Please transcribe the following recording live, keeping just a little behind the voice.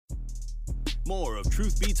More of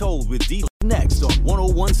Truth Be Told with D next on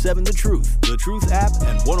 1017 The Truth, The Truth app,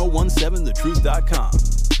 and 1017thetruth.com.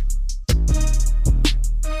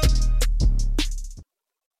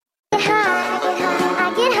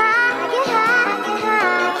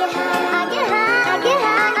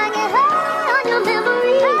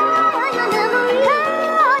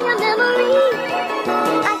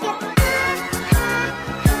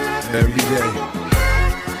 Every day,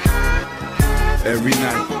 every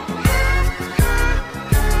night,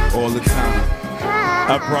 all the time.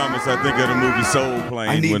 I promise I think of the movie Soul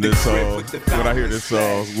Plane when I hear this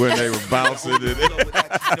song, when they were bouncing.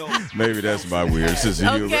 Maybe that's my weird sense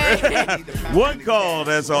of humor. Okay. One call,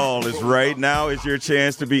 that's all is right. Now is your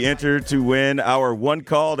chance to be entered to win our one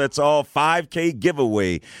call, that's all 5K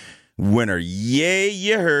giveaway winner. Yeah,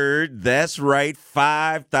 you heard. That's right.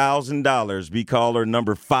 $5,000. Be caller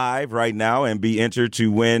number 5 right now and be entered to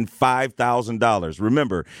win $5,000.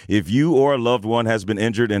 Remember, if you or a loved one has been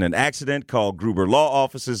injured in an accident, call Gruber Law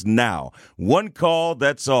Offices now. One call,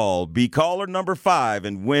 that's all. Be caller number 5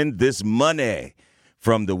 and win this money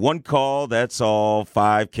from the One Call, That's All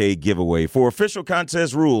 5K giveaway. For official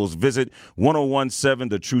contest rules, visit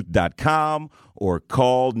 1017thetruth.com or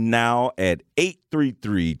call now at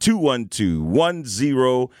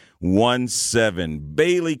 833-212-1017.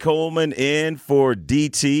 Bailey Coleman in for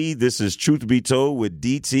DT. This is Truth Be Told with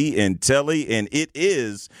DT and Telly, and it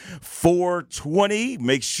is 420.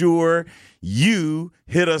 Make sure you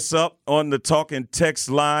hit us up on the talking text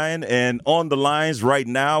line, and on the lines right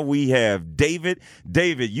now we have David.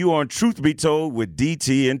 David, you on Truth Be Told with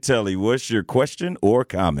DT and Telly. What's your question or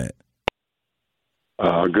comment?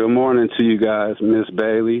 Good morning to you guys, Miss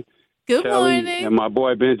Bailey. Good Telly, morning. and my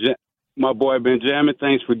boy Benjamin.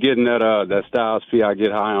 Thanks for getting that Styles P. I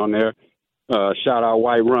Get High on there. Shout out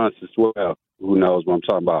White Runs as well. Who knows what I'm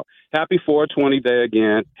talking about? Happy 420 Day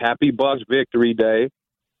again. Happy Bucks Victory Day.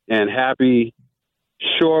 And happy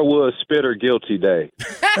Shorewood Spitter Guilty Day.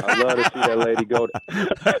 I'd love to see that lady go.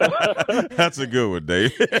 That's a good one,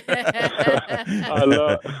 Dave.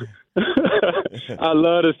 I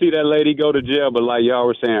love to see that lady go to jail, but like y'all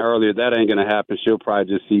were saying earlier, that ain't going to happen. She'll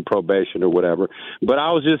probably just see probation or whatever. But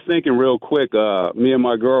I was just thinking real quick, me and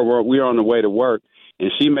my girl, we were on the way to work,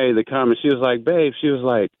 and she made the comment. She was like, babe, she was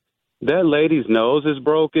like, that lady's nose is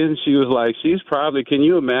broken. She was like, can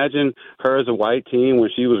you imagine her as a white teen when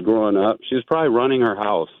she was growing up? She was probably running her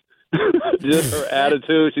house. Just her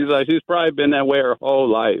attitude. She's like, she's probably been that way her whole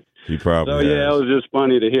life. He probably has. Yeah, it was just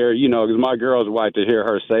funny to hear, because my girl's white, to hear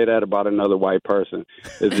her say that about another white person.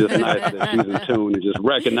 It's just nice that she's in tune and just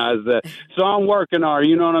recognize that. So I'm working on her,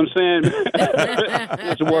 you know what I'm saying?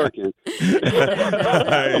 It's working.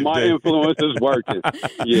 My influence is working.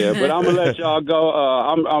 Yeah, but I'm going to let y'all go.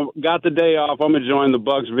 I'm got the day off. I'm enjoying the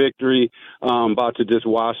Bucks victory. About to just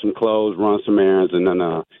wash some clothes, run some errands, and then,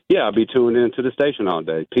 I'll be tuned into the station all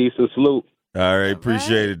day. Peace and salute. All right.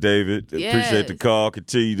 Appreciate it, David. Yes. Appreciate the call.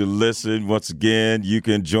 Continue to listen. Once again, you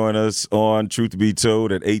can join us on Truth Be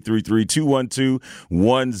Told at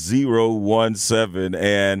 833-212-1017.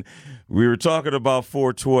 And we were talking about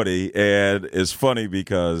 420, and it's funny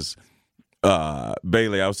because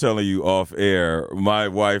Bailey, I was telling you off air, my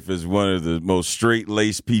wife is one of the most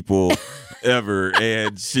straight-laced people ever,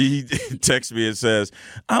 and she texts me and says,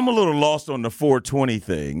 I'm a little lost on the 420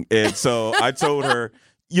 thing. And so I told her,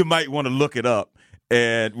 you might want to look it up.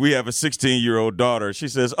 And we have a 16-year-old daughter. She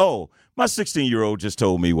says, oh, my 16-year-old just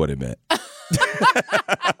told me what it meant.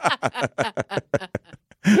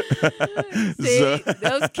 See,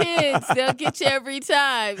 those kids, they'll get you every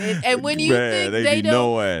time. And when you think they don't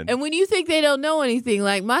knowing. And when you think they don't know anything,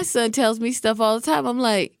 like my son tells me stuff all the time, I'm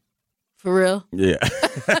like, for real? Yeah.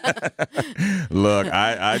 Look,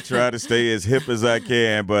 I try to stay as hip as I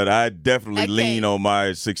can, but I definitely lean on my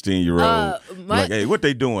 16-year-old. Like, hey, what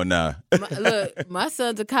they doing now? My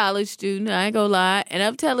son's a college student. I ain't gonna lie. And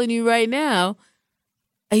I'm telling you right now,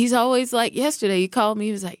 he's always like, yesterday he called me.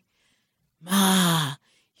 He was like, Ma,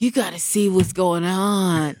 you got to see what's going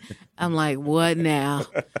on. I'm like, what now?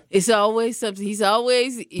 It's always something. He's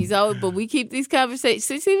always, but we keep these conversations.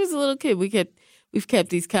 Since he was a little kid, we've kept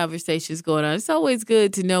these conversations going on. It's always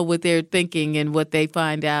good to know what they're thinking and what they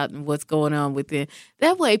find out and what's going on with them.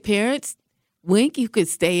 That way, parents, you could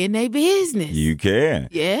stay in their business. You can.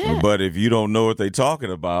 Yeah. But if you don't know what they're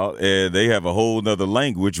talking about and they have a whole nother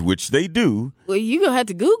language, which they do. Well, you're going to have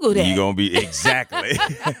to Google that. You're going to be, exactly.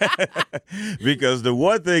 Because the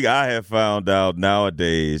one thing I have found out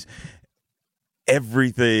nowadays,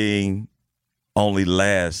 everything only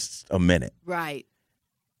lasts a minute. Right.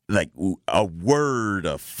 Like a word,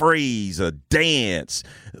 a phrase, a dance,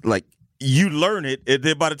 like you learn it, and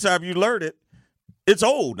then by the time you learn it, it's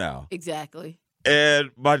old now. Exactly. And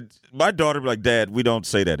my daughter be like, Dad, we don't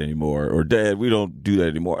say that anymore, or Dad, we don't do that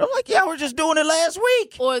anymore. I'm like, yeah, we're just doing it last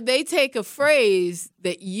week. Or they take a phrase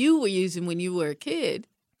that you were using when you were a kid,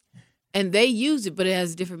 and they use it, but it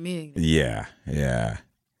has a different meaning. Yeah.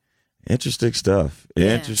 Interesting stuff.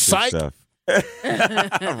 Yeah. Interesting Psych. stuff.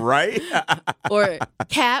 Right? Or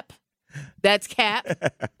cap. That's cap.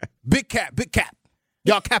 Big cap.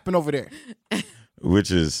 Y'all capping over there. Which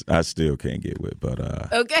is, I still can't get with, but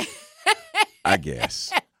Okay. I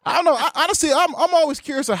guess. I don't know. Honestly, I'm always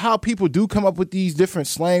curious of how people do come up with these different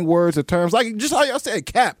slang words or terms. Like just how y'all said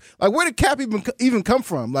cap. Like where did cap even come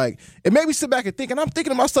from? Like it made me sit back and think. And I'm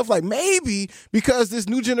thinking to myself like maybe because this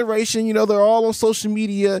new generation, they're all on social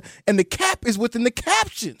media and the cap is within the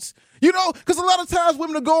captions. Because a lot of times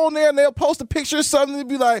women will go on there and they'll post a picture or something and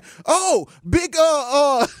be like, "Oh, big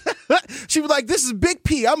she was like, this is Big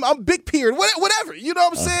P. I'm Big P or whatever." You know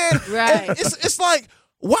what I'm saying? Right. And it's like,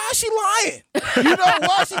 why is she lying?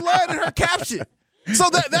 Why is she lying in her caption? So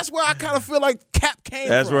that's where I kind of feel like cap came from.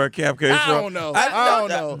 That's where cap came from. I don't know. I don't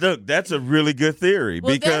know. Look, that's a really good theory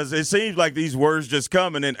Well, because it seems like these words just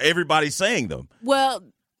come and then everybody's saying them. Well,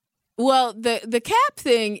 the cap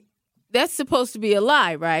thing, that's supposed to be a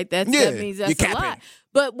lie, right? That means that's you're a lie. capping.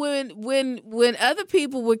 But when other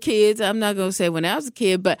people were kids, I'm not going to say when I was a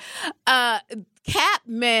kid, but cap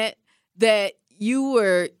meant that you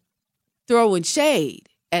were throwing shade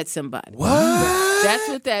at somebody. What? That's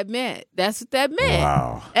what that meant.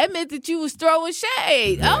 Wow. That meant that you was throwing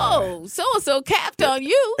shade. Yeah. Oh, so-and-so capped on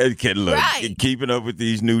you. And look, Right. keeping up with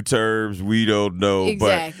these new terms, we don't know.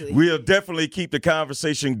 Exactly. But we'll definitely keep the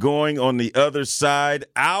conversation going on the other side.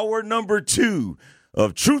 Hour number 2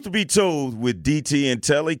 of Truth Be Told with DT and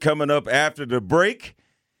Telly coming up after the break.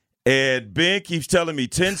 And Ben keeps telling me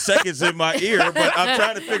 10 seconds in my ear, but I'm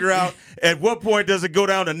trying to figure out at what point does it go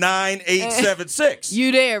down to 9876.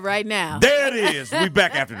 You there right now. There it is. We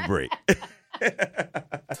back after the break.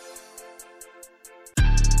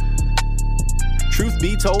 Truth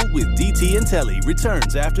Be Told with DT and Telly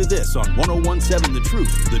returns after this on 1017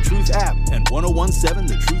 The Truth app, and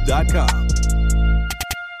 1017thetruth.com.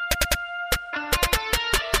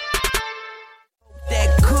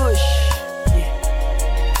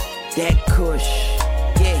 That kush,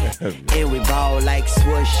 yeah, and we ball like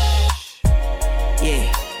swoosh,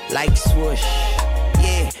 yeah, like swoosh,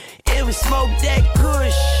 yeah, and we smoke that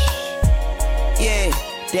kush, yeah,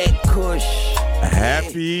 that kush.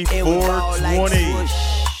 Happy 420.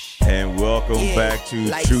 And welcome back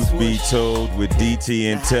to Truth Be Told with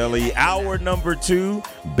DT and Telly. Hour number 2,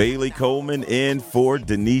 Bailey Coleman in for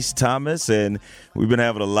Denise Thomas. And we've been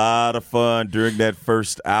having a lot of fun during that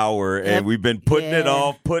first hour. And we've been putting it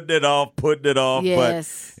off.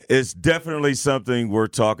 Yes. But it's definitely something we're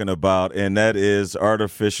talking about, and that is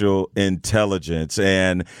artificial intelligence.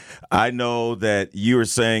 And I know that you are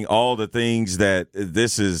saying all the things that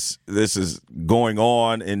this is going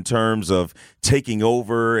on in terms of taking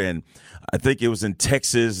over. And I think it was in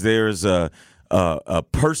Texas. There's a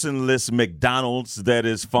personless McDonald's that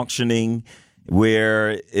is functioning,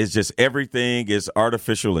 where it's just everything is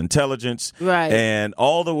artificial intelligence, Right. And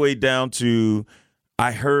all the way down to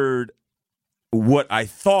I heard what I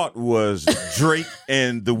thought was Drake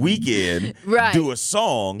and The Weeknd Right. do a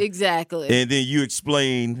song, Exactly. and then you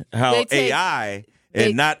explain how They take- AI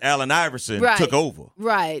and not Allen Iverson Right. took over.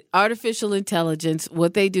 Right. Artificial intelligence,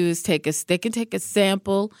 what they do is they can take a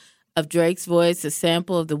sample of Drake's voice, a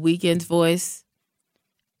sample of The Weeknd's voice,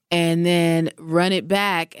 and then run it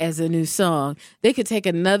back as a new song. They could take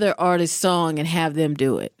another artist's song and have them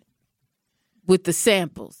do it with the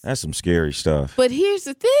samples. That's some scary stuff. But here's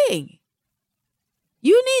the thing.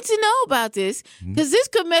 You need to know about this because this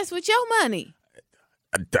could mess with your money.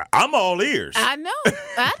 I'm all ears. I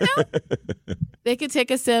know. They could take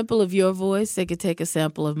a sample of your voice. They could take a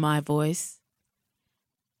sample of my voice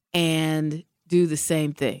and do the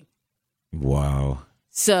same thing. Wow.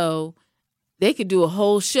 So they could do a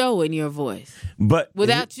whole show in your voice But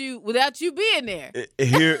without you being there.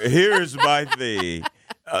 here's my thing.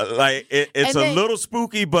 It's And a then- little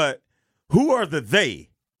spooky, but who are the they?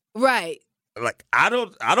 Right. Like I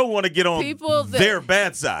don't want to get on People that- their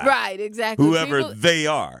bad side. Right, exactly. Whoever they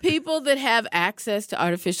are. People that have access to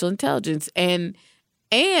artificial intelligence and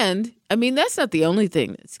I mean that's not the only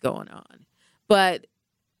thing that's going on. But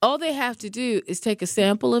all they have to do is take a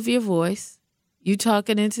sample of your voice, you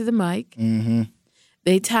talking into the mic. Mm-hmm.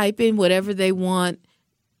 They type in whatever they want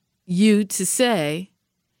you to say,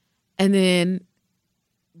 and then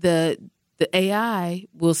the AI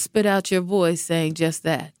will spit out your voice saying just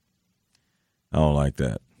that. I don't like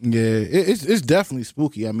that. Yeah, it's definitely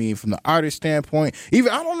spooky. I mean, from the artist standpoint,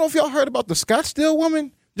 even I don't know if y'all heard about the Scottsdale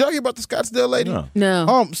woman. Did y'all hear about the Scottsdale lady?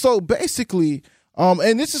 No. So basically,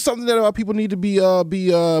 and this is something that people need to be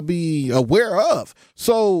aware of.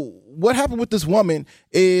 So what happened with this woman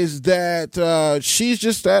is that she's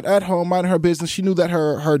just at home minding her business. She knew that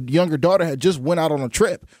her younger daughter had just went on a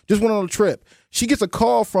trip. She gets a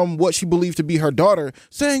call from what she believed to be her daughter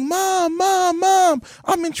saying, Mom,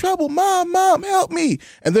 I'm in trouble. Mom, help me.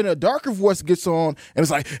 And then a darker voice gets on and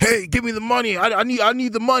it's like, hey, give me the money. I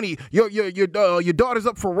need the money. Your daughter's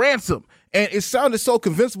up for ransom. And it sounded so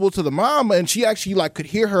convincible to the mom, and she actually could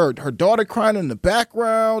hear her daughter crying in the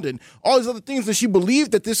background and all these other things, and she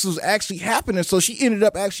believed that this was actually happening. So she ended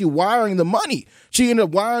up actually wiring the money. She ended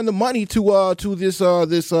up wiring the money to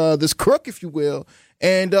this crook, if you will.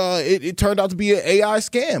 And it turned out to be an AI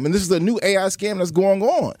scam, and this is a new AI scam that's going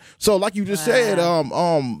on. So, like you just said,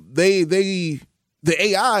 the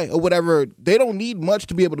AI or whatever, they don't need much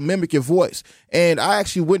to be able to mimic your voice. And I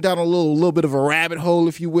actually went down a little bit of a rabbit hole,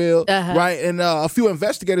 if you will, right? And a few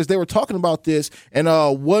investigators, they were talking about this. And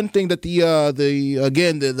one thing that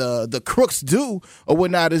the crooks do or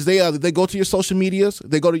whatnot is they go to your social medias.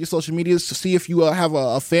 They go to your social medias to see if you have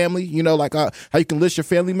a family, how you can list your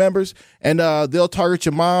family members. And they'll target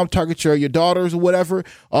your mom, target your daughters or whatever.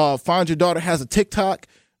 Find your daughter has a TikTok.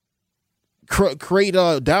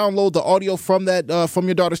 Download the audio from that from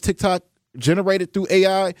your daughter's TikTok, generate it through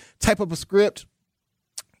AI, type up a script,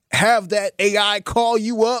 have that AI call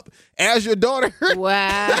you up as your daughter.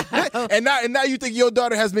 Wow. and now you think your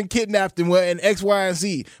daughter has been kidnapped and X, Y, and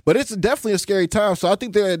Z. But it's definitely a scary time. So I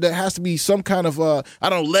think there has to be some kind of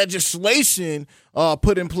legislation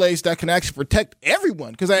put in place that can actually protect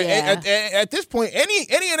everyone. Because at this point, any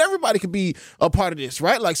and everybody could be a part of this,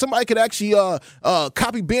 right? Like somebody could actually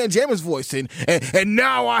copy Benjamin's voice and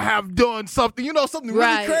now I have done something, something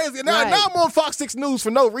really crazy. And now I'm on Fox 6 News for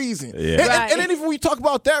no reason. Yeah. And then if we talk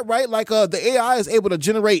about that, right, like the AI is able to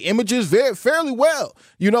generate images fairly well,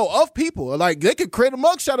 of people. Like they could create a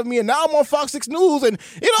mugshot of me and now I'm on Fox 6 News and,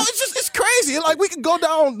 it's crazy. Like we could go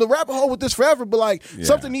down the rabbit hole with this forever, but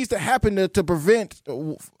something needs to happen to prevent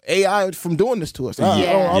AI from doing this to us. I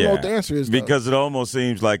don't know what the answer is. Because it almost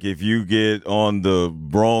seems like if you get on the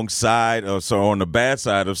wrong side or on the bad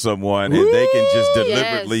side of someone, and they can just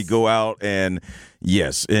deliberately go out and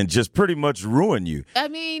just pretty much ruin you. I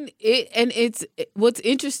mean, what's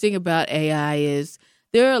interesting about AI is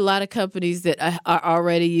there are a lot of companies that are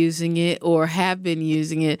already using it or have been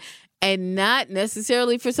using it, and not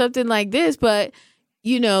necessarily for something like this, but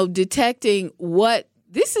detecting what.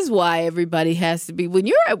 This is why everybody has to be, when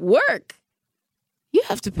you're at work, you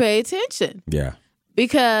have to pay attention. Yeah.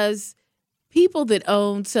 Because people that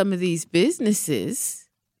own some of these businesses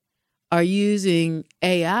are using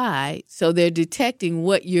AI, so they're detecting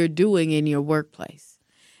what you're doing in your workplace,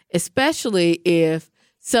 especially if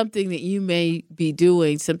something that you may be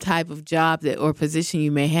doing, some type of job or position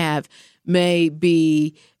you may have, may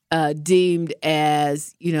be deemed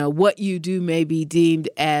as, what you do may be deemed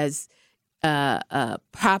as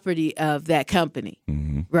property of that company,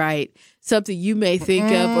 right? Something you may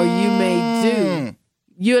think of or you may do.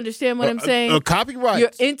 You understand what I'm saying? Copyright. Your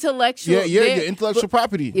intellectual. Your intellectual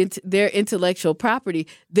property. Their intellectual property.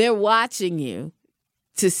 They're watching you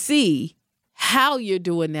to see how you're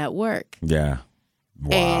doing that work. Yeah.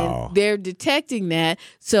 Wow. And they're detecting that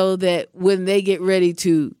so that when they get ready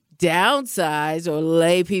to downsize or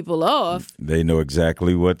lay people off, they know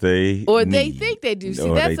exactly what they they think they do.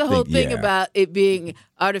 See, that's the whole thing about it being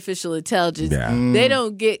artificial intelligence. Yeah. They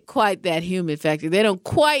don't get quite that human factor. They don't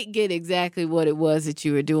quite get exactly what it was that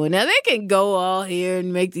you were doing. Now, they can go all here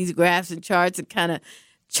and make these graphs and charts and kind of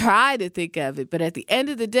try to think of it, but at the end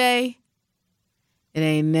of the day, it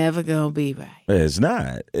ain't never gonna be right. It's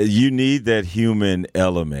not. You need that human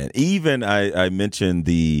element. Even I mentioned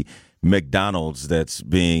the McDonald's that's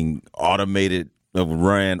being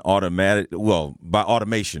ran automatic, by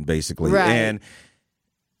automation, basically. Right. And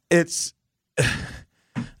it's,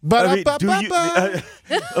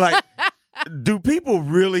 do people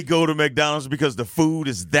really go to McDonald's because the food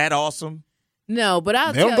is that awesome? No,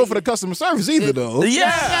 but they don't go for the customer service either, though.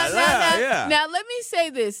 Yeah. Now, let me say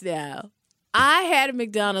this now. I had a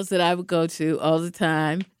McDonald's that I would go to all the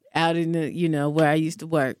time out in the, where I used to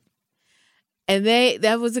work. And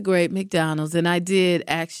that was a great McDonald's. And I didn't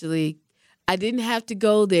have to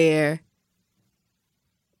go there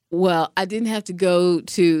Well, I didn't have to go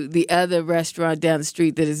to the other restaurant down the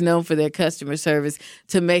street that is known for their customer service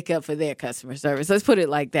to make up for their customer service. Let's put it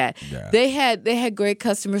like that. Yeah. They had great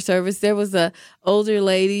customer service. There was a older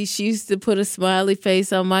lady. She used to put a smiley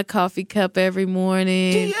face on my coffee cup every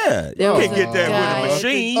morning. Yeah, There you was can't get that guy with a at the-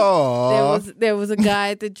 machine. Oh, There was a guy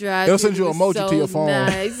at the drive. They'll send you an emoji to your phone.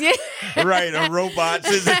 Nice. Yeah. Right, a robot.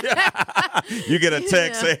 You get a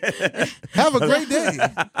text saying, have a great day.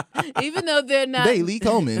 Even though they're not Daily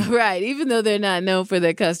Coleman. Right. Even though they're not known for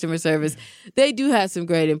their customer service, they do have some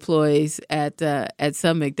great employees at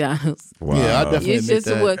some McDonald's. wow. Yeah, I definitely It's admit just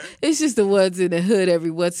that. it's just the ones in the hood. Every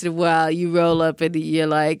once in a while, you roll up and you're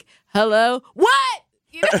like, "Hello, what?"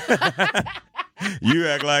 You know? You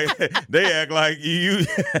act like they act like you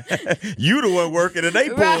you the one working and they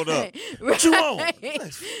pulled up. What you want?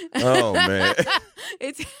 Oh man.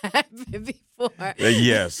 It's happened before.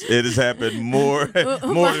 Yes, it has happened more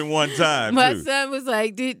than one time My too. son was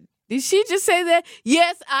like, "Did she just say that?"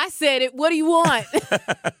 "Yes, I said it. What do you want?"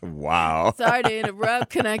 Wow. Sorry to interrupt.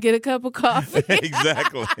 Can I get a cup of coffee?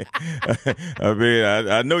 Exactly. I mean,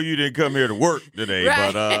 I know you didn't come here to work today,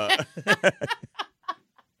 Right. but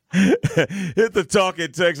hit the talk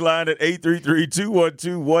and text line at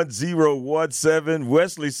 833-212-1017.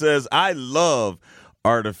 Wesley says, I love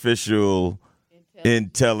artificial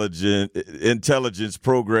intelligence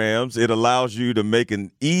programs. It allows you to make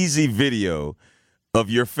an easy video of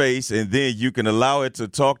your face, and then you can allow it to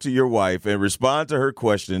talk to your wife and respond to her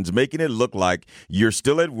questions, making it look like you're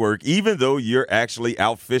still at work, even though you're actually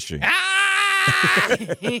out fishing.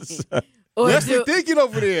 Or Wesley do- thinking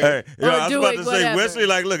over there. Hey, you know, Or I was do about it, to say, whatever. Wesley,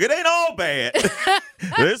 like, look, it ain't all bad.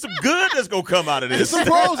 There's some good that's going to come out of There's this. some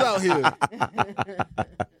pros out here.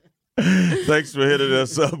 Thanks for hitting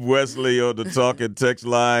us up, Wesley, on the talk and text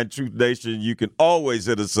line. Truth Nation, you can always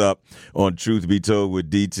hit us up on Truth Be Told with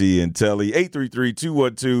DT and Telly,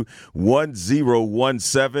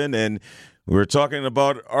 833-212-1017. And we're talking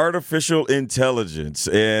about artificial intelligence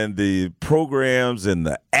and the programs and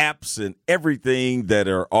the apps and everything that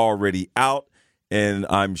are already out. And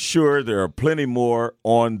I'm sure there are plenty more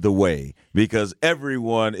on the way because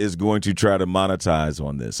everyone is going to try to monetize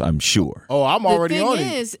on this, I'm sure. Oh, I'm already the on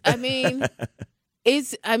thing it.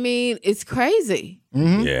 is, it's crazy.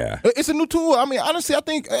 Yeah. It's a new tool. I mean, honestly, I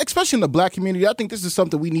think, especially in the black community, I think this is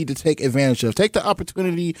something we need to take advantage of. Take the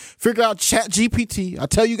opportunity, figure out ChatGPT. I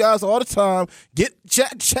tell you guys all the time, get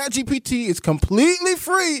ChatGPT. It's completely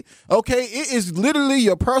free. Okay, it is literally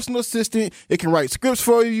your personal assistant. It can write scripts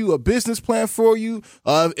for you, a business plan for you.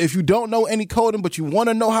 If you don't know any coding, but you want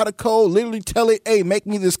to know how to code, literally tell it, hey, make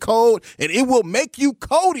me this code, and it will make you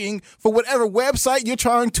coding for whatever website you're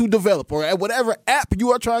trying to develop or whatever app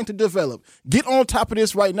you are trying to develop. Get on top of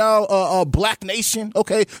this right now, Black Nation,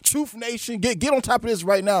 okay, Truth Nation, get on top of this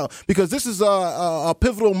right now because this is a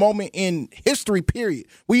pivotal moment in history. Period.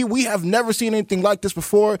 We have never seen anything like this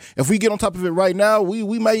before. If we get on top of it right now,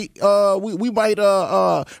 we might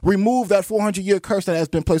remove that 400-year curse that has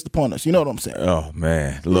been placed upon us. You know what I'm saying? Oh,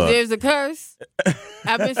 man. Look. There's a curse.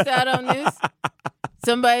 I've been started on this.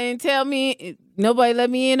 Somebody didn't tell me. Nobody let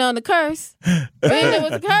me in on the curse. Man, there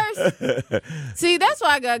was a curse. See, that's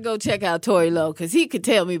why I gotta go check out Tory Lowe because he could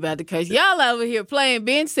tell me about the curse. Y'all over here playing.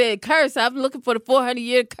 Ben said curse. I'm looking for the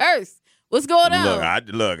 400-year curse. What's going on?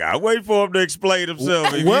 I wait for him to explain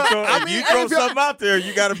himself. If Well, you throw something out there,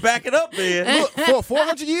 you got to back it up, man. Look, for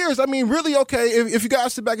 400 years, I mean, really, okay, if you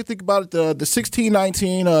guys sit back and think about it, the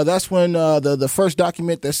 1619, that's when the first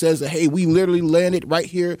document that says that, hey, we literally landed right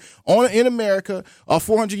here in America.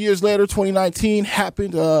 400 years later, 2019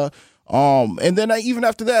 happened. And then even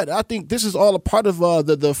after that, I think this is all a part of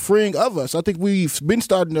the freeing of us. I think we've been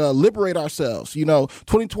starting to liberate ourselves.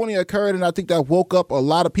 2020 occurred, and I think that woke up a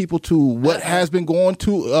lot of people to what has been going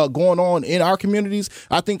on in our communities.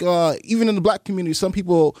 I think even in the black community, some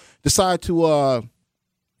people decide to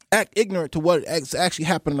act ignorant to what is actually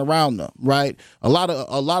happening around them, right? A lot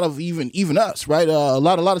of even us, right? A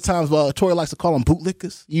lot of times, Tory likes to call them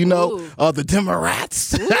bootlickers, the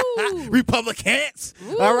Democrats, Republicans,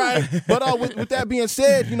 all right? But with that being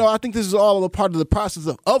said, I think this is all a part of the process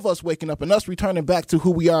of us waking up and us returning back to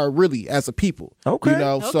who we are really as a people. Okay.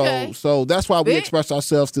 Okay. So that's why we express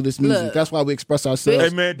ourselves to this music. Look. That's why we express ourselves. Hey,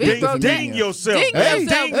 man, ding yourself. Ding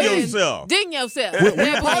yourself. Ding yourself. We're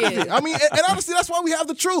There part we of is. it. I mean, and honestly, that's why we have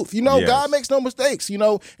the truth. Yes. God makes no mistakes,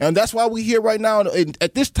 and that's why we're here right now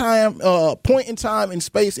at this time, point in time and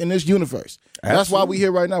space in this universe. That's why we're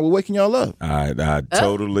here right now. We're waking y'all up. I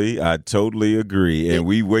totally agree. And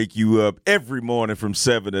we wake you up every morning from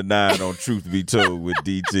 7 to 9 on Truth Be Told with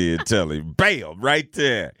DT and Telly. Bam, right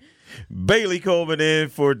there. Bailey Coleman in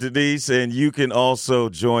for Denise, and you can also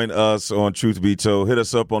join us on Truth Be Told. Hit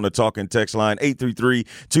us up on the talking text line,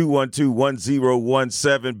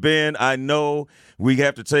 833-212-1017. Ben, I know we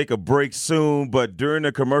have to take a break soon, but during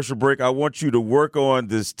the commercial break, I want you to work on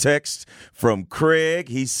this text from Craig.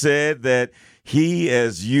 He said that he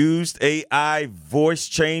has used AI voice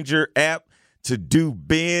changer app to do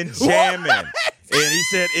Ben jamming. And he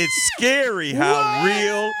said it's scary how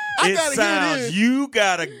real it sounds. You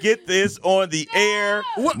got to get this on the air.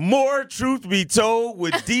 More Truth Be Told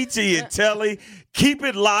with DT and Telly. Keep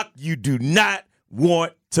it locked. You do not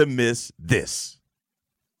want to miss this.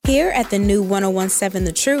 Here at the new 1017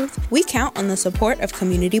 The Truth, we count on the support of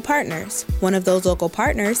community partners. One of those local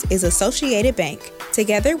partners is Associated Bank.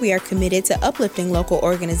 Together, we are committed to uplifting local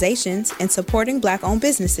organizations and supporting Black-owned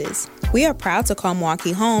businesses. We are proud to call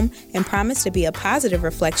Milwaukee home and promise to be a positive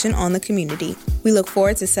reflection on the community. We look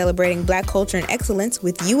forward to celebrating Black culture and excellence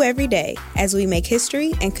with you every day as we make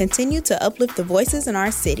history and continue to uplift the voices in our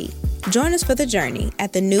city. Join us for the journey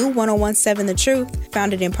at the new 1017 The Truth,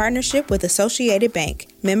 founded in partnership with Associated Bank,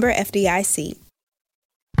 member FDIC.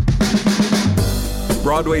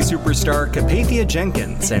 Broadway superstar Capathia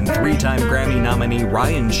Jenkins and three-time Grammy nominee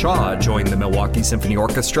Ryan Shaw joined the Milwaukee Symphony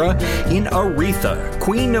Orchestra in Aretha,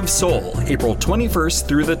 Queen of Soul, April 21st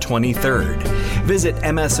through the 23rd. Visit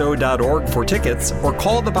MSO.org for tickets or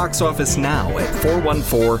call the box office now at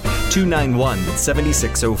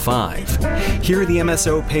 414-291-7605. Here the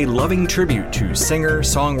MSO pay loving tribute to singer,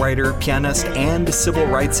 songwriter, pianist, and civil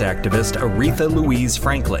rights activist Aretha Louise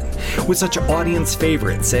Franklin, with such audience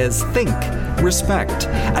favorites as Think, Respect,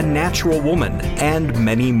 A Natural Woman, and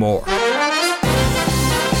many more.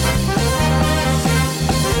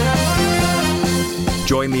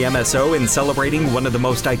 Join the MSO in celebrating one of the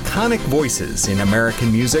most iconic voices in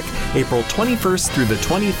American music, April 21st through the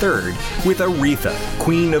 23rd, with Aretha,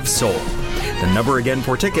 Queen of Soul. The number again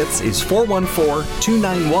for tickets is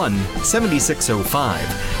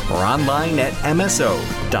 414-291-7605 or online at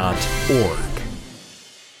mso.org.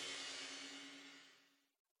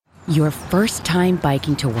 Your first time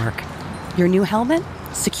biking to work. Your new helmet?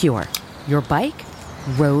 Secure. Your bike?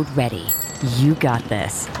 Road ready. You got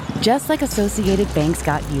this. Just like Associated Bank's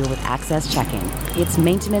got you with Access Checking. It's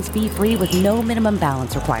maintenance fee-free with no minimum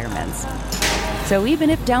balance requirements. So even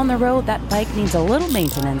if down the road that bike needs a little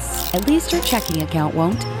maintenance, at least your checking account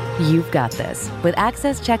won't. You've got this with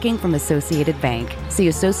Access Checking from Associated Bank. See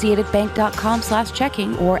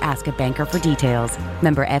associatedbank.com/checking or ask a banker for details.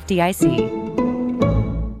 Member FDIC.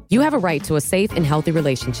 You have a right to a safe and healthy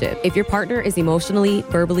relationship. If your partner is emotionally,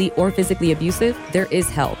 verbally, or physically abusive, there is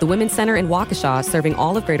help. The Women's Center in Waukesha, serving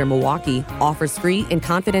all of Greater Milwaukee, offers free and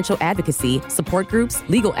confidential advocacy, support groups,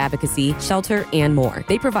 legal advocacy, shelter, and more.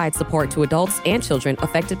 They provide support to adults and children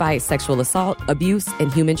affected by sexual assault, abuse,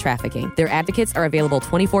 and human trafficking. Their advocates are available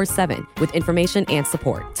 24/7 with information and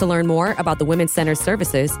support. To learn more about the Women's Center's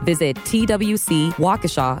services, visit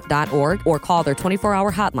twcwaukesha.org or call their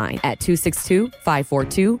 24-hour hotline at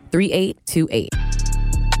 262-542-3828.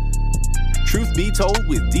 Truth Be Told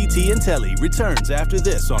with DT and Telly returns after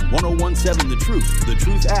this on 1017 The Truth, The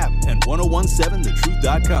Truth app, and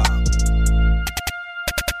 1017thetruth.com.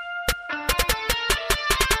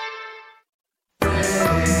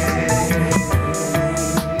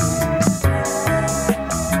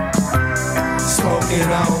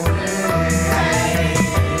 Smoking on.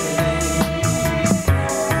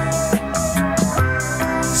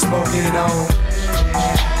 Smoking on.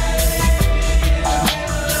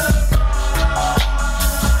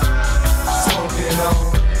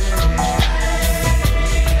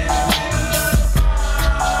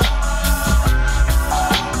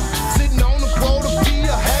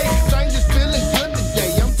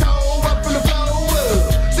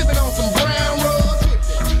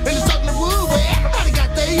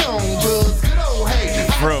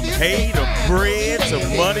 From hay to bread to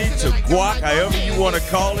money to guac, however you want to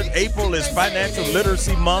call it, April is Financial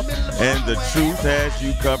Literacy Month, and The Truth has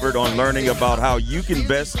you covered on learning about how you can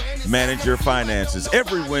best manage your finances.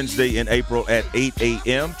 Every Wednesday in April at 8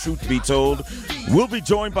 a.m., Truth Be Told, we'll be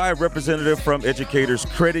joined by a representative from Educators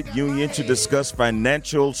Credit Union to discuss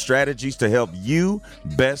financial strategies to help you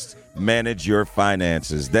best manage your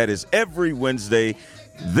finances. That is every Wednesday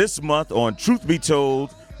this month on Truth Be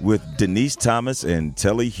Told with Denise Thomas and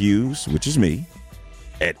Telly Hughes, which is me,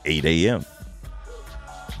 at 8 a.m.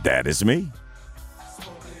 That is me.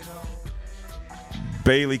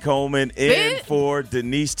 Bailey Coleman in for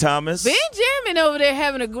Denise Thomas. Ben Jamin over there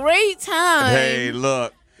having a great time. Hey,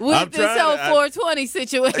 look. with this whole 420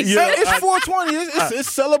 situation. It's 420. It's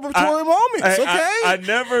celebratory moments. Okay. I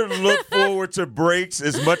never look forward to breaks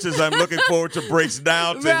as much as I'm looking forward to breaks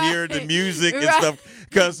now to hear the music and stuff.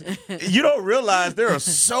 Because you don't realize there are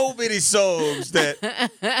so many songs that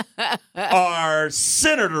are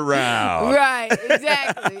centered around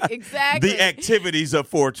exactly the activities of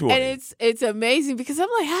 420. And it's amazing because I'm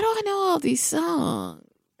like, how do I know all these songs?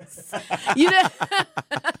 You know,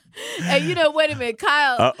 and wait a minute,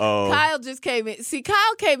 Kyle just came in. See,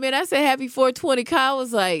 Kyle came in. I said, "Happy 420." Kyle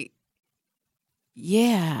was like,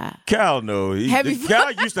 "Yeah." Kyle, no,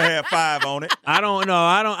 Kyle used to have 5 on it. I don't know.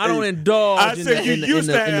 I don't indulge in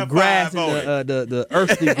the grass and the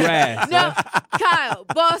earthly grass. No, Kyle,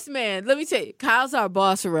 boss man. Let me tell you, Kyle's our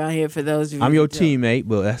boss around here. For those of you, I'm your teammate,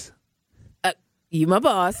 but that's. You my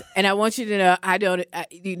boss, and I want you to know I don't.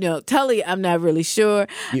 Tully, I'm not really sure,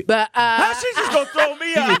 but how she just gonna throw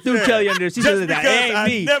me out? She threw Kelly under. She just said because that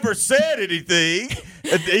I never said anything.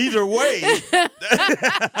 Either way,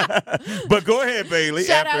 but go ahead, Bailey.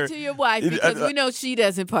 Shout out to your wife because we know she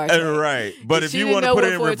doesn't partake. Right, but if you want to put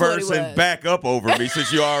it in reverse and back up over me,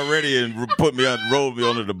 since you already rolled me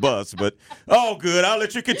under the bus, but all good. I'll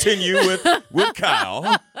let you continue with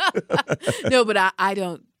Kyle. No, but I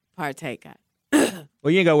don't partake.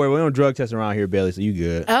 Well, you ain't got to worry. We don't drug test around here, Bailey, so you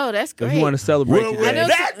good. Oh, that's great. If you want to celebrate today.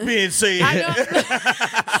 That being said,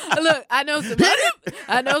 look, I know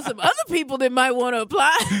some other people that might want to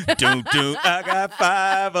apply. I got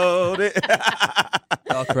 5 on it.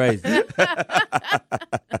 All crazy.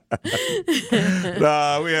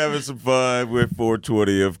 Nah, we having some fun with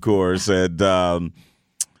 420, of course, and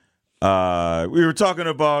we were talking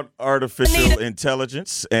about artificial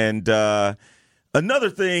intelligence, and another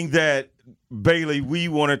thing that Bailey, we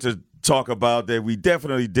wanted to talk about that we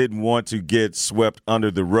definitely didn't want to get swept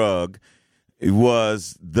under the rug. It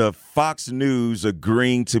was the Fox News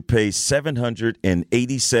agreeing to pay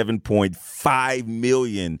 $787.5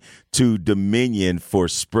 million to Dominion for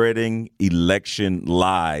spreading election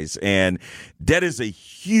lies, and that is a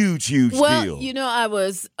huge deal. Well, I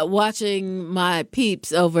was watching my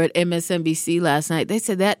peeps over at MSNBC last night. They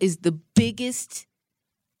said that is the biggest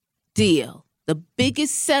deal. The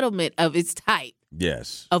biggest settlement of its type.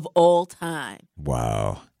 Yes. Of all time.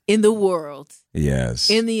 Wow. In the world. Yes.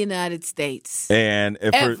 In the United States. And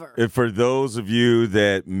for those of you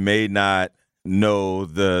that may not know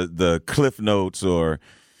the Cliff Notes or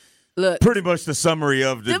pretty much the summary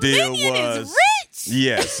of the deal was is rich.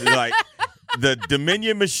 Yes, like the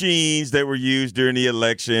Dominion machines that were used during the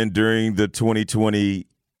election, during the 2020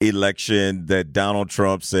 election, that Donald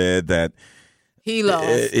Trump said that he lost.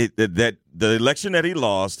 That the election that he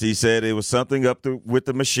lost, he said it was something up with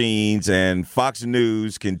the machines, and Fox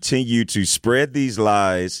News continued to spread these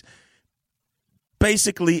lies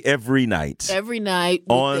basically every night. Every night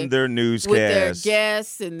on their newscast, with their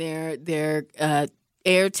guests and their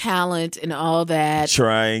air talent and all that,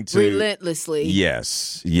 trying to relentlessly.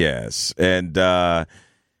 Yes,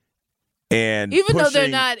 and even though they're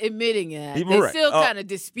not admitting it, they still kind of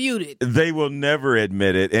dispute it. They will never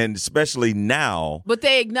admit it, and especially now. But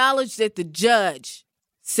they acknowledge that the judge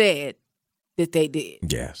said that they did.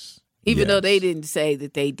 Yes. Even though they didn't say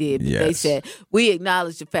that they did, but they said, we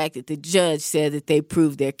acknowledge the fact that the judge said that they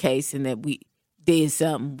proved their case and that we did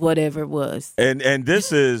something, whatever it was. And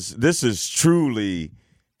this is truly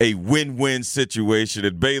a win-win situation.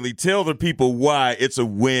 And Bailey, tell the people why it's a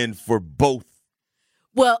win for both.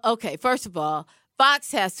 Well, okay, first of all,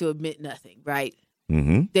 Fox has to admit nothing, right?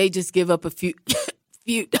 Mm-hmm. They just give up a few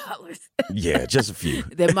dollars. Yeah, just a few.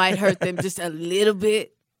 That might hurt them just a little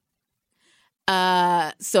bit.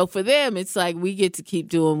 So for them, it's like we get to keep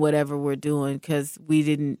doing whatever we're doing because we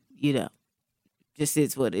didn't, just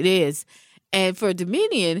is what it is. And for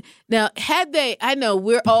Dominion, now, I know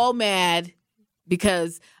we're all mad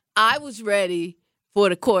because I was ready for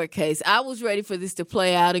the court case. I was ready for this to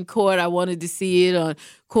play out in court. I wanted to see it on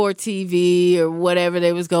Court TV or whatever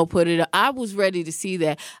they was going to put it on. I was ready to see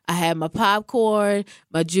that. I had my popcorn,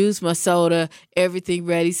 my juice, my soda, everything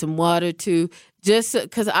ready, some water too, just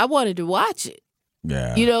because I wanted to watch it.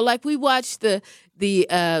 Yeah. Like we watched the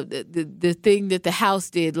thing that the House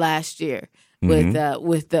did last year with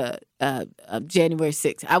the January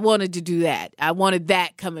 6th. I wanted to do that. I wanted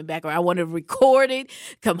that coming back. Or I wanted to record it,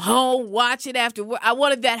 come home, watch it after work. I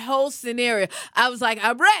wanted that whole scenario. I was like,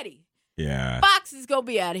 I'm ready. Yeah. Fox is going to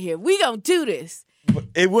be out of here. We going to do this.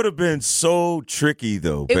 It would have been so tricky,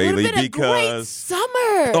 though, Bailey, it would have been a great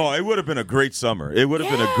summer. Oh, it would have been a great summer. It would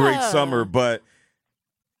have been a great summer, but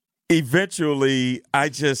eventually I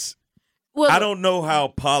don't know how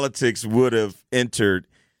politics would have entered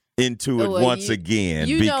into it once again.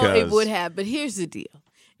 Know it would have, but here's the deal.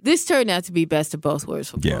 this turned out to be best of both worlds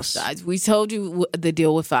for both sides. We told you the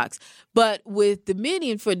deal with Fox. But with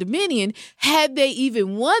Dominion, had they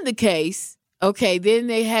even won the case, okay, then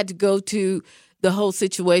they had to go to the whole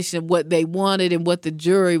situation of what they wanted and what the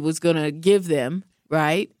jury was going to give them,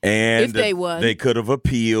 right? And if they won, they could have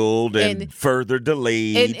appealed and further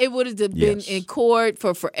delayed. And it would have been in court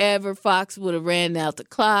for forever. Fox would have ran out the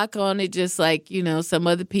clock on it, just like, some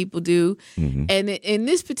other people do. Mm-hmm. And in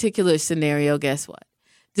this particular scenario, guess what?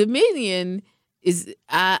 Dominion is,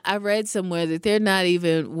 I read somewhere that they're not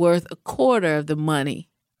even worth a quarter of the money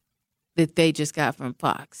that they just got from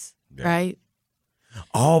Fox, right?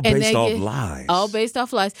 All based off lies. All based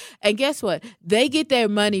off lies. And guess what? They get their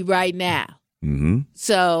money right now. Mm-hmm.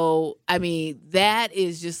 So, that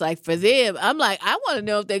is just like for them. I'm like, I want to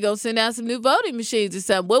know if they're going to send out some new voting machines or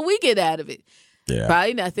something. What we get out of it? Yeah.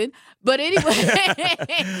 Probably nothing. But anyway,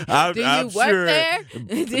 do you work there?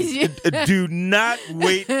 Do not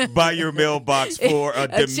wait by your mailbox for a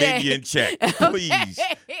Dominion check, please.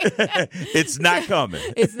 It's not coming.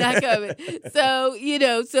 It's not coming. So,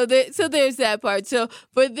 so there's that part. So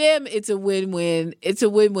for them, it's a win-win. It's a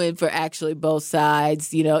win-win for actually both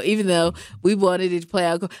sides, even though we wanted it to play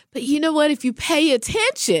out. But you know what? If you pay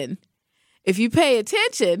attention,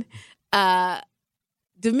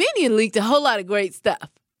 Dominion leaked a whole lot of great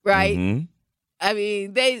stuff, right? Mm-hmm.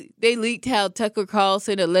 They leaked how Tucker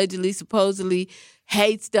Carlson allegedly, supposedly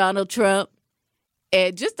hates Donald Trump,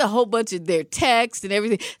 and just a whole bunch of their texts and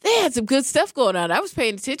everything. They had some good stuff going on. I was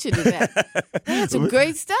paying attention to that. They had some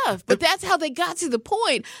great stuff. But that's how they got to the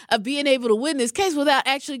point of being able to win this case without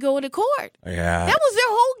actually going to court. Yeah. That was their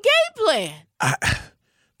whole game plan.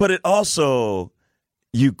 But it also,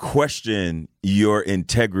 you question your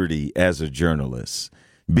integrity as a journalist.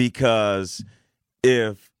 Because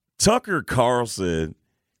if Tucker Carlson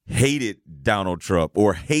hated Donald Trump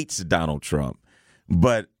or hates Donald Trump,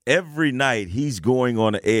 but every night he's going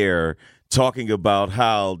on air talking about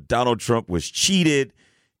how Donald Trump was cheated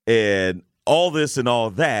and all this and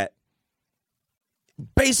all that,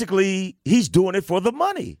 basically he's doing it for the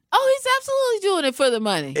money. Oh, he's absolutely doing it for the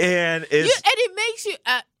money. And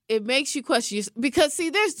it makes you question because, see,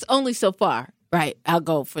 there's only so far, right? I'll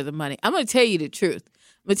go for the money. I'm going to tell you the truth.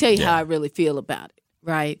 I'm going to tell you how I really feel about it,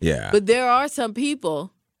 right? Yeah. But there are some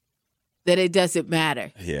people that it doesn't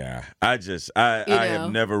matter. Yeah. I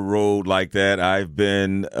have never rolled like that. I've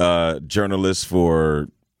been a journalist for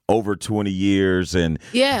over 20 years, and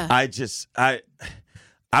I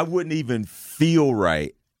wouldn't even feel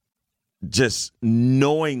right just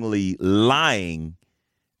knowingly lying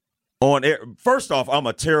on air. First off, I'm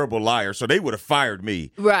a terrible liar, so they would have fired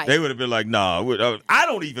me. Right. They would have been like, "No, I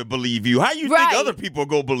don't even believe you. How you think other people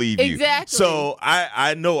go believe you?" Exactly. So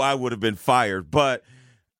I know I would have been fired, but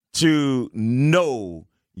to know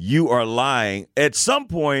you are lying, at some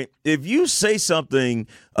point, if you say something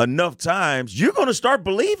enough times, you're going to start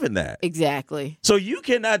believing that. Exactly. So you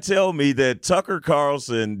cannot tell me that Tucker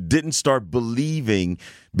Carlson didn't start believing,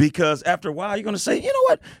 because after a while you're going to say, you know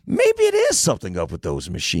what, maybe it is something up with those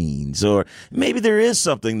machines, or maybe there is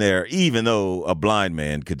something there, even though a blind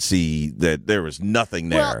man could see that there was nothing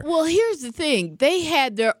there. Well, here's the thing. They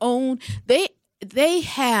had their own, they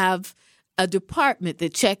have a department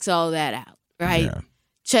that checks all that out, right? Yeah.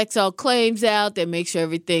 Checks all claims out. They make sure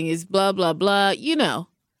everything is blah, blah, blah.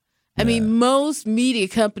 I mean, most media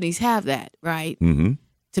companies have that, right? Mm-hmm.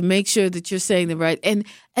 To make sure that you're saying the right. And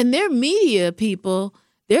their media people,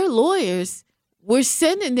 their lawyers, were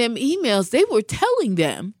sending them emails. They were telling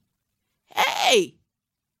them, hey,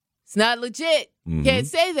 it's not legit. Mm-hmm. Can't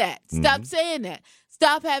say that. Stop saying that.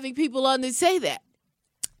 Stop having people on that say that.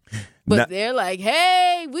 But they're like,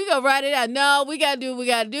 hey, we going to write it out. No, we got to do what we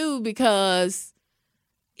got to do because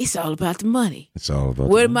it's all about the money. It's all about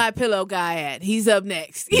where my pillow guy at? He's up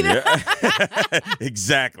next. Yeah.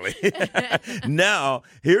 Exactly. Now,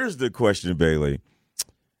 here's the question, Bailey.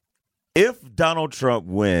 If Donald Trump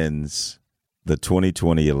wins the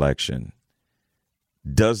 2020 election,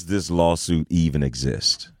 does this lawsuit even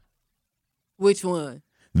exist? Which one?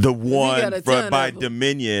 The one by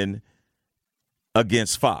Dominion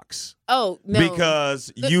against Fox. Oh, no.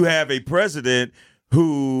 Because you have a president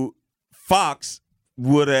who Fox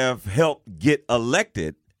would have helped get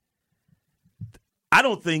elected. I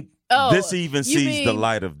don't think this even sees the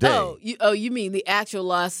light of day. You mean the actual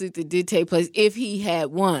lawsuit that did take place if he had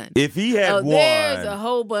won? If he had won. There's a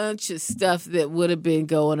whole bunch of stuff that would have been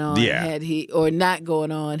going on had he, or not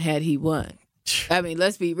going on had he won. I mean,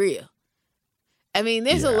 let's be real. I mean,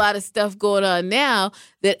 there's a lot of stuff going on now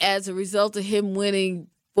that as a result of him winning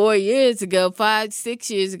 4 years ago, 5,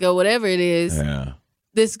 6 years ago, whatever it is,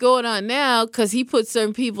 that's going on now because he put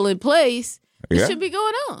certain people in place It shouldn't be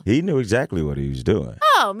going on. He knew exactly what he was doing.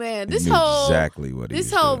 Oh man, this whole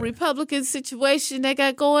doing. Republican situation they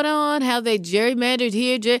got going on, how they gerrymandered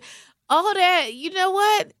here, all that. You know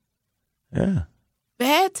what? Yeah.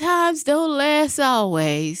 Bad times don't last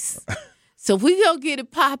always. So we gonna get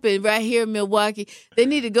it popping right here in Milwaukee. They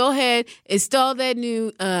need to go ahead, install that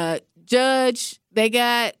new judge. They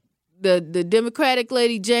got the Democratic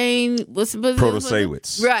lady Jane. What's the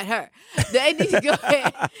Protasiewicz. Right, her. They need to go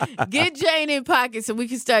ahead, get Jane in pocket so we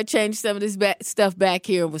can start changing some of this stuff back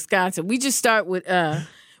here in Wisconsin. We just start with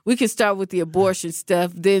we can start with the abortion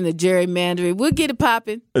stuff, then the gerrymandering. We'll get it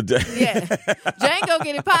popping. Yeah, Jane gonna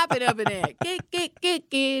get it popping up in there. Get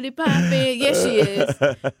it popping. Yes, she is.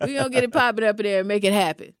 We gonna get it popping up in there and make it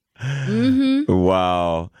happen. Mm-hmm.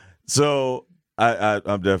 Wow. So.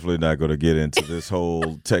 I'm definitely not going to get into this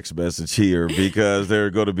whole text message here because there are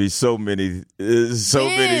going to be so many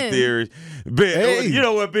theories. Ben, you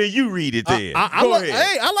know what, Ben? You read it then. Go ahead.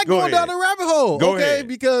 Hey, I like going down the rabbit hole. Go ahead.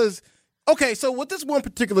 Because so with this one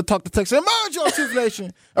particular talk to text, and mind y'all, Truth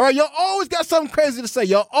Nation, all right, y'all always got something crazy to say.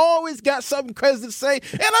 And I mean,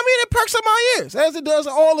 it perks up my ears, as it does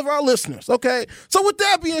all of our listeners, okay? So with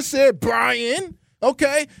that being said, Brian,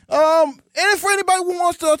 okay, and for anybody who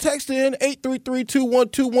wants to text in,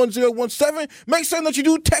 833-212-1017, make certain that you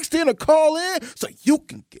do text in or call in so you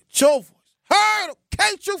can get your voice heard,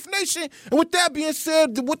 okay, Truth Nation? And with that being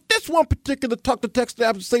said, with this one particular talk to text that I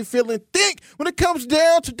have to say, feel, and think, when it comes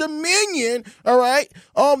down to Dominion, all right,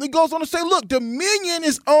 it goes on to say, look, Dominion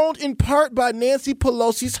is owned in part by Nancy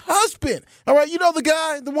Pelosi's husband, all right? You know the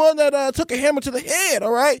guy, the one that took a hammer to the head,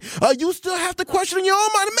 all right? You still have to question in your own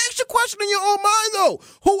mind. It makes you question in your own mind, though.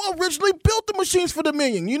 Who originally built the machines for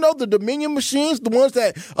Dominion? You know, the Dominion machines, the ones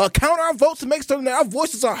that count our votes to make certain that our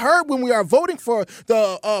voices are heard when we are voting for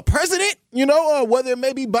the president, you know, whether it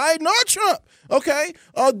may be Biden or Trump. Okay,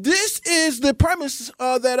 this is the premise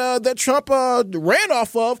that Trump ran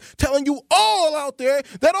off of, telling you all out there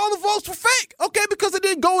that all the votes were fake. Okay, because it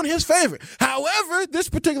didn't go in his favor. However, this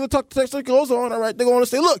particular talk to text goes on. All right, they're going to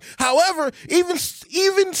say, look, however, even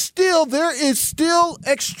still, there is still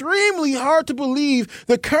extremely hard to believe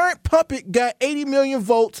the current puppet got 80 million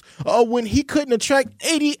votes when he couldn't attract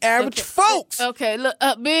 80 average folks. Okay, look,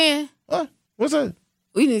 Ben. What's that?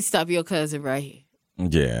 We need to stop your cousin right here.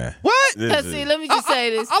 Yeah. What? Because, see, let me just say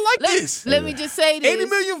this. I like this. Let me just say this. 80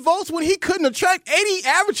 million votes when he couldn't attract 80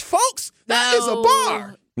 average folks? That is a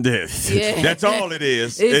bar. Yeah. That's all it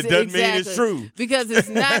is. It doesn't mean it's true. Because it's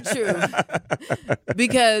not true.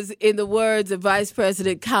 Because in the words of Vice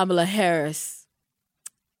President Kamala Harris,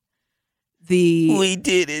 We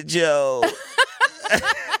did it, Joe.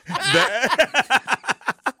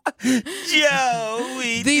 Joe,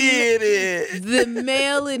 we did it. The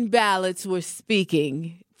mail-in ballots were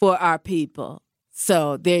speaking for our people.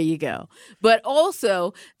 So there you go. But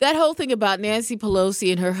also, that whole thing about Nancy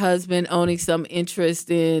Pelosi and her husband owning some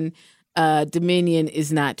interest in Dominion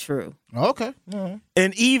is not true. Okay. Mm-hmm.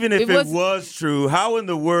 And even if it was true, how in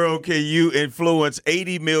the world can you influence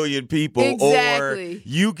 80 million people or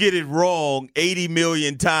you get it wrong 80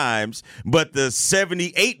 million times, but the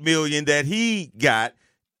 78 million that he got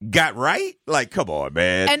right? Like, come on,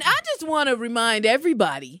 man. And I just want to remind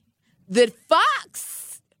everybody that Fox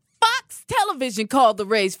Television called the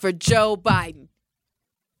race for Joe Biden.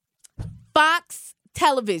 Fox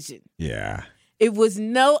Television. Yeah. It was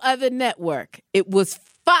no other network. It was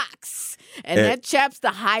Fox. And that chaps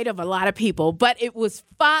the height of a lot of people. But it was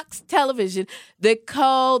Fox Television that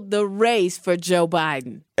called the race for Joe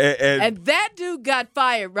Biden. And that dude got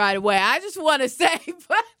fired right away. I just want to say...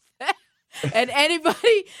 And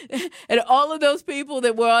anybody, and all of those people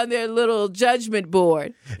that were on their little judgment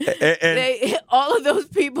board, all of those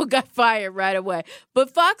people got fired right away. But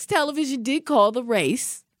Fox Television did call the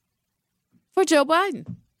race for Joe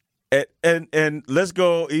Biden. And let's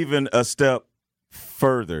go even a step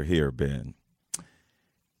further here, Ben.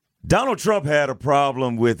 Donald Trump had a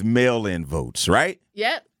problem with mail-in votes, right?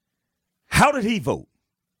 Yep. How did he vote?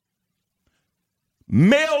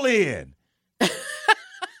 Mail-in.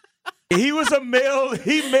 He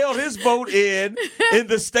mailed his vote in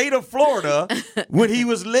the state of Florida when he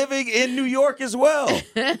was living in New York as well.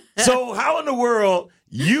 So how in the world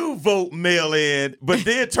you vote mail-in, but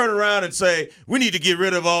then turn around and say, we need to get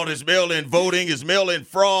rid of all this mail-in voting, it's mail-in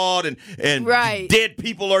fraud, and dead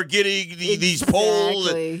people are getting these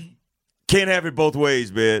polls. Can't have it both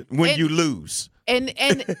ways, man, when you lose. And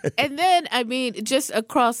then, I mean, just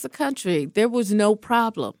across the country, there was no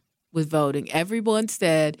problem with voting. Everyone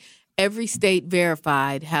said... Every state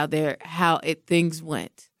verified how things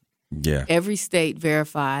went. Yeah. Every state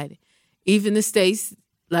verified. Even the states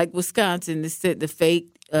like Wisconsin, the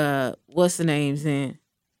fake what's the names in.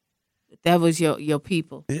 That was your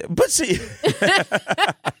people. Yeah, but see,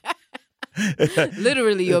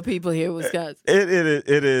 literally your people here in Wisconsin.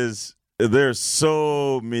 It is. There's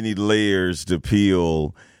so many layers to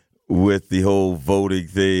peel with the whole voting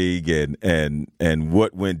thing and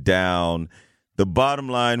what went down. The bottom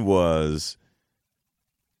line was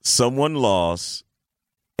someone lost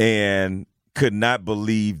and could not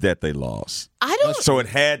believe that they lost. So it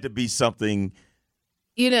had to be something,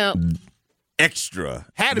 extra.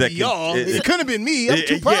 Had to be y'all. It couldn't have been me. I'm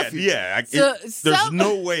too perfect. Yeah. There's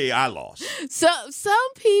no way I lost. So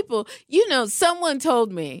some people, someone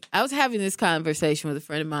told me, I was having this conversation with a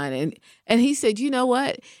friend of mine, and he said, you know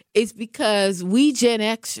what? It's because we Gen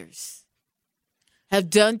Xers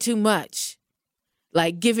have done too much,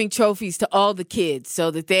 like giving trophies to all the kids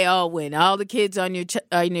so that they all win. All the kids on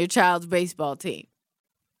your child's baseball team.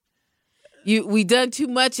 We done too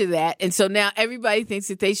much of that, and so now everybody thinks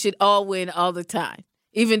that they should all win all the time,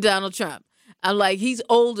 even Donald Trump. I'm like, he's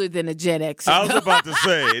older than a Gen X. I was about to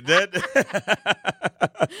say that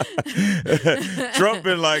Trump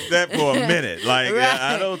been like that for a minute. Like, right.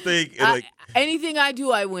 I don't think anything I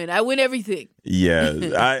do, I win. I win everything.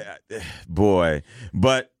 Yeah, boy.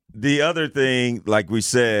 But the other thing, like we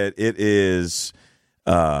said, it was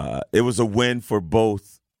a win for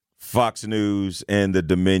both Fox News and the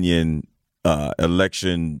Dominion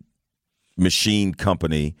election machine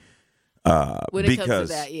company. When it comes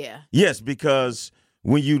to that, yeah. Yes, because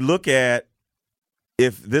when you look at,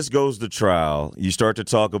 if this goes to trial, you start to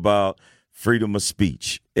talk about freedom of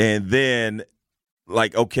speech. And then,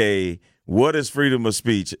 like, okay, what is freedom of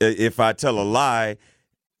speech? If I tell a lie,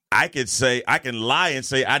 I can lie and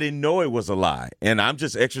say I didn't know it was a lie. And I'm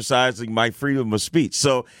just exercising my freedom of speech.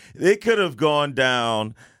 So it could have gone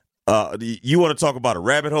down. You want to talk about a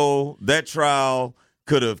rabbit hole? That trial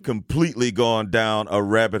could have completely gone down a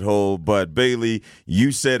rabbit hole. But, Bailey,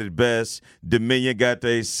 you said it best. Dominion got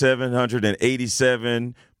their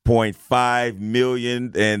 $787.5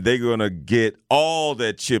 million, and they're going to get all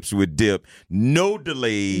that chips with dip. No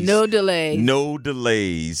delays. No delays. No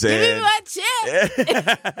delays. Give me my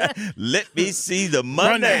chip. Let me see the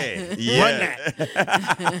money. Run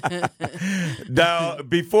that. Now,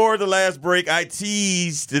 before the last break, I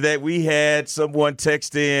teased that we had someone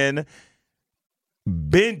text in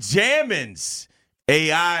Benjamin's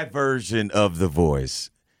AI version of the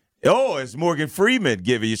voice. Oh, it's Morgan Freeman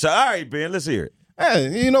giving you. So, all right, Ben, let's hear it.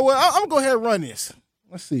 Hey, you know what? I'm going to go ahead and run this.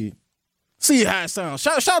 Let's see. See how it sounds.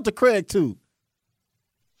 Shout out to Craig, too.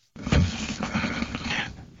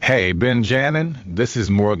 Hey, Ben Jannon, this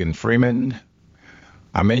is Morgan Freeman.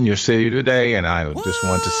 I'm in your city today, and I just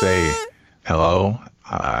want to say hello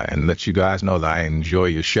and let you guys know that I enjoy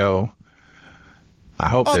your show. I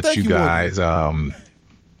hope that you guys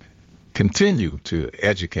continue to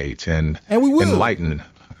educate and enlighten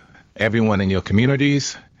everyone in your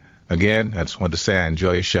communities. Again, I just want to say I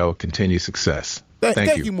enjoy your show. Continue success.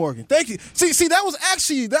 Thank you, Morgan. Thank you. See, that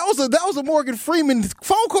was a Morgan Freeman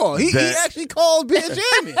phone call. He actually called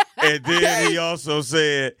Benjamin. And then he also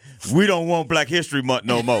said, "We don't want Black History Month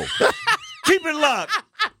no more." Keep it locked.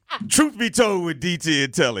 Truth Be Told with DT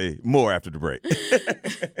and Telly. More after the break.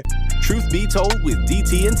 Truth Be Told with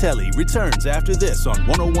DT and Telly returns after this on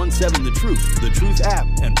 101.7 The Truth, The Truth app,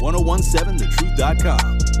 and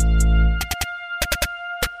 101.7thetruth.com.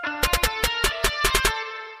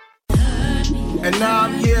 And now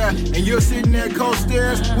I'm here, and you're sitting there cold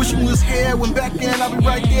stairs, wishing you was here when back then I'd be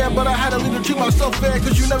right there, but I had to leave to treat myself fair,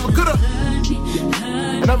 cause you never could've.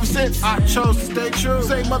 And ever since I chose to stay true,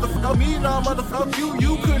 say motherfucker me, no motherfucker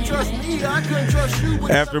you couldn't trust me, I couldn't trust you.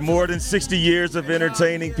 After more than 60 years of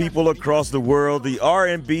entertaining people across the world, the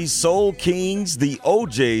R&B Soul Kings, the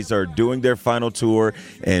OJs, are doing their final tour,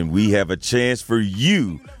 and we have a chance for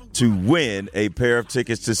you to win a pair of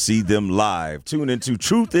tickets to see them live. Tune into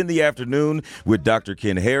Truth in the Afternoon with Dr.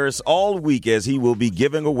 Ken Harris all week, as he will be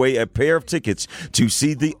giving away a pair of tickets to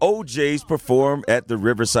see the OJs perform at the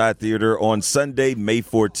Riverside Theater on Sunday, May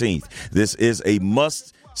 14th. This is a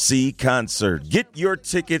must-see concert. Get your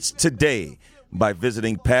tickets today by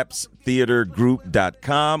visiting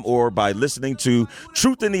papstheatergroup.com or by listening to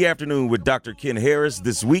Truth in the Afternoon with Dr. Ken Harris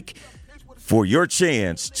this week for your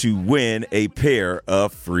chance to win a pair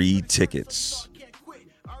of free tickets.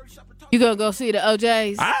 You gonna go see the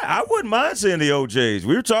OJs? I wouldn't mind seeing the OJs.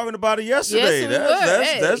 We were talking about it yesterday.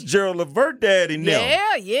 Yes, that's Gerald Levert, Daddy Nim.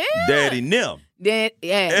 Yeah. Daddy Nim. Then,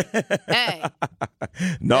 hey.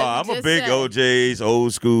 No, I'm a big OJ's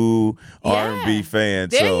old school R&B fan.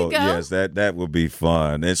 There so you go. yes, that would be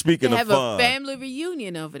fun. And speaking of fun, have a family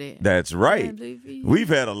reunion over there. That's right. We've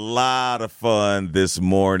had a lot of fun this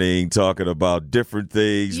morning talking about different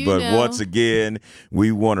things, once again,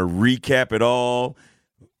 we want to recap it all.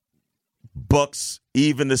 Bucks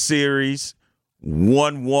even the series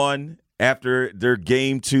 1-1 after their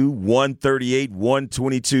game 2,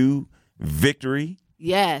 138-122 victory.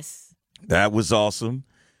 Yes. That was awesome.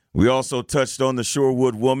 We also touched on the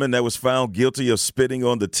Shorewood woman that was found guilty of spitting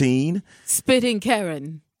on the teen. Spitting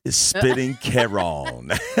Karen. Spitting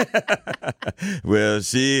Karen. Well,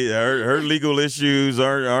 her legal issues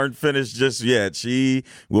aren't finished just yet. She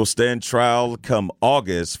will stand trial come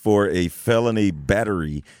August for a felony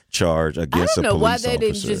battery charge against a police officer. I don't know why they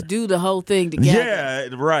didn't just do the whole thing together. Yeah,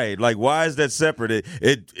 right. Like, why is that separate?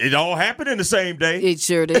 It all happened in the same day. It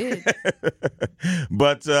sure did.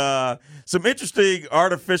 But some interesting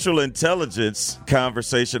artificial intelligence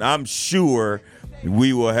conversation. I'm sure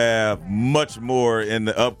we will have much more in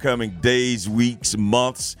the upcoming days, weeks,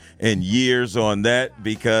 months, and years on that,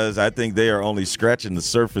 because I think they are only scratching the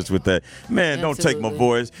surface with that. Man, Don't take my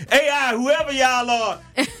voice. AI, whoever y'all are,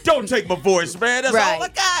 don't take my voice, man. That's all I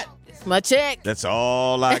got. It's my check. That's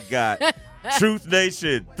all I got. Truth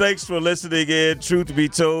Nation, thanks for listening in. Truth Be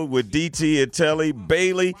Told with DT and Telly.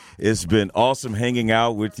 Bailey, it's been awesome hanging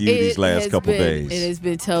out with you these last couple days. It has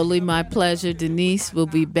been totally my pleasure. Denise will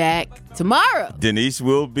be back tomorrow. Denise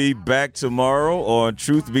will be back tomorrow on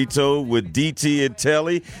Truth Be Told with DT and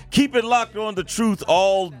Telly. Keep it locked on the truth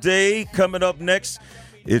all day. Coming up next,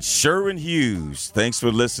 it's Sherwin Hughes. Thanks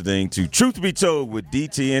for listening to Truth Be Told with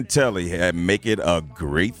DT and Telly. And make it a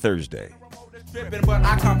great Thursday. Tripping, but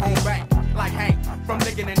I come home back like Hank from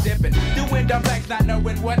licking and dipping, doing the facts, not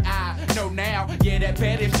knowing what I know now. Yeah, that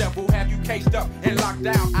petty stuff will have you cased up and locked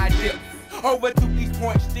down. I dip over to these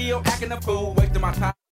points, still acting a fool, wasting my time.